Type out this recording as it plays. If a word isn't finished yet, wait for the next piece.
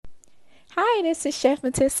Hi, this is Chef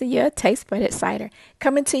Matissa, your Taste Bud Exciter,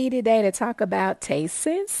 coming to you today to talk about taste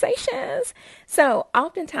sensations. So,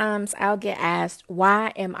 oftentimes I'll get asked,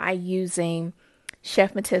 why am I using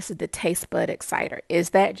Chef Matissa, the Taste Bud Exciter?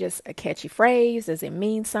 Is that just a catchy phrase? Does it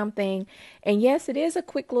mean something? And yes, it is a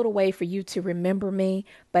quick little way for you to remember me,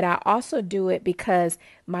 but I also do it because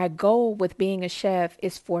my goal with being a chef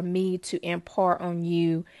is for me to impart on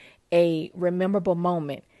you a rememberable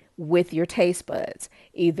moment with your taste buds,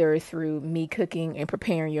 either through me cooking and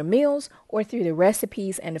preparing your meals or through the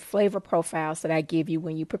recipes and the flavor profiles that I give you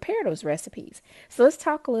when you prepare those recipes. So let's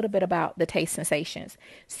talk a little bit about the taste sensations.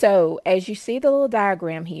 So as you see the little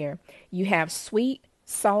diagram here, you have sweet,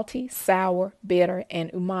 salty, sour, bitter,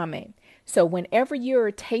 and umami. So whenever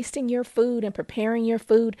you're tasting your food and preparing your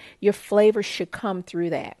flavors should come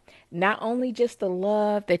through that. Not only just the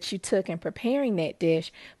love that you took in preparing that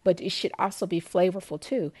dish, but it should also be flavorful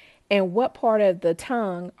too. And what part of the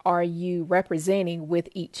tongue are you representing with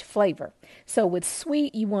each flavor? So with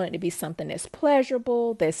sweet, you want it to be something that's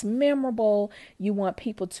pleasurable, that's memorable. You want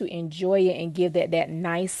people to enjoy it and give that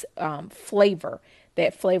nice flavor,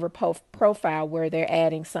 that profile where they're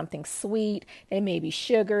adding something sweet. They may be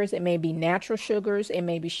sugars, it may be natural sugars, it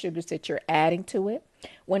may be sugars that you're adding to it.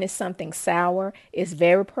 When it's something sour, it's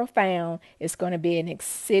very profound. It's going to be an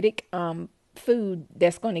acidic food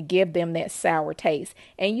that's going to give them that sour taste.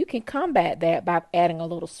 And you can combat that by adding a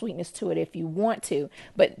little sweetness to it if you want to.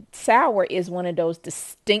 But sour is one of those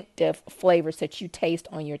distinctive flavors that you taste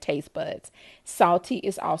on your taste buds. Salty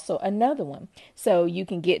is also another one. So you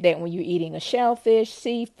can get that when you're eating a shellfish,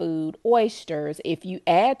 seafood, oysters. If you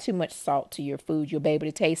add too much salt to your food, you'll be able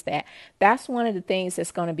to taste that. That's one of the things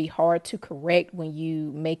that's going to be hard to correct when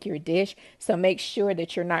you make your dish. So make sure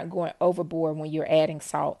that you're not going overboard when you're adding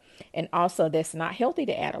salt. And also, that's not healthy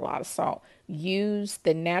to add a lot of salt. Use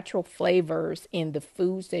the natural flavors in the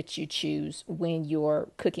foods that you choose when you're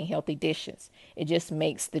cooking healthy dishes. It just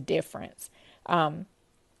makes the difference. And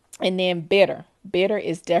then bitter. Bitter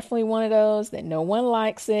is definitely one of those that no one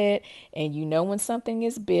likes it. And you know when something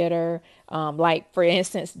is bitter, like for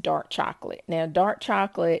instance, dark chocolate. Now, dark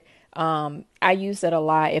chocolate, I use it a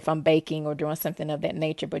lot if I'm baking or doing something of that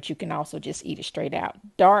nature, but you can also just eat it straight out.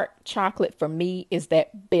 Dark chocolate for me is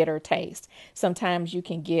that bitter taste. Sometimes you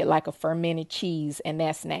can get like a fermented cheese and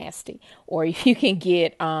that's nasty. Or you can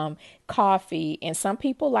get coffee, and some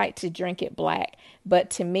people like to drink it black. But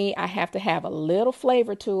to me, I have to have a little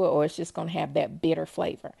flavor to it or it's just going to have that bitter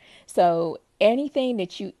flavor. So anything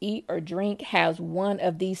that you eat or drink has one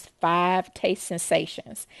of these 5 taste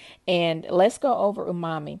sensations. And let's go over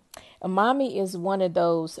umami. Umami is one of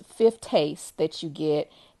those 5th tastes that you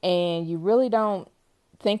get, and you really don't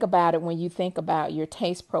think about it when you think about your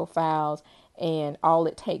taste profiles and all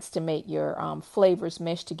it takes to make your flavors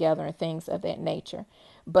mesh together and things of that nature.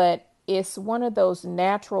 But it's one of those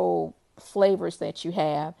natural flavors that you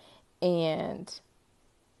have, and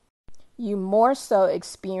you more so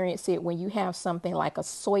experience it when you have something like a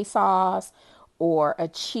soy sauce or a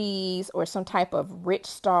cheese or some type of rich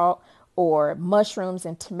stock or mushrooms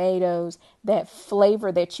and tomatoes, that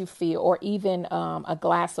flavor that you feel, or even a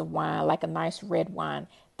glass of wine, like a nice red wine.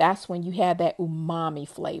 That's when you have that umami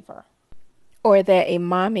flavor, or that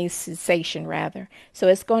umami sensation rather. So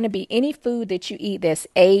it's going to be any food that you eat that's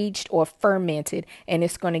aged or fermented, and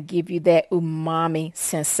it's going to give you that umami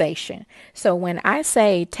sensation. So when I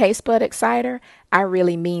say taste bud exciter, I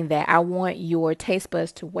really mean that. I want your taste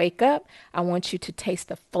buds to wake up. I want you to taste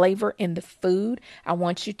the flavor in the food. I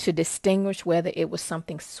want you to distinguish whether it was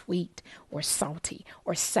something sweet or salty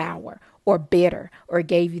or sour or bitter, or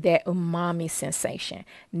gave you that umami sensation.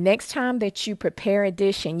 Next time that you prepare a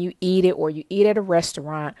dish and you eat it, or you eat at a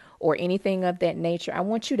restaurant or anything of that nature, I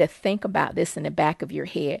want you to think about this in the back of your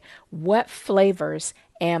head. What flavors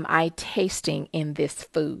am I tasting in this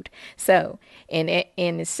food? So in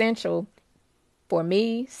essential, for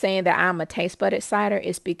me, saying that I'm a taste bud exciter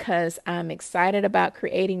is because I'm excited about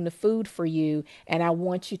creating the food for you, and I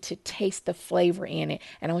want you to taste the flavor in it,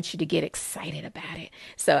 and I want you to get excited about it.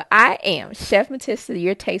 So I am Chef Matissa,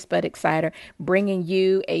 your taste bud exciter, bringing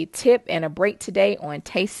you a tip and a break today on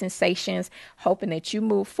taste sensations, hoping that you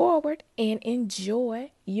move forward and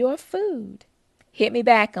enjoy your food. Hit me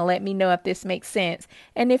back and let me know if this makes sense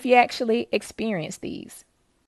and if you actually experience these.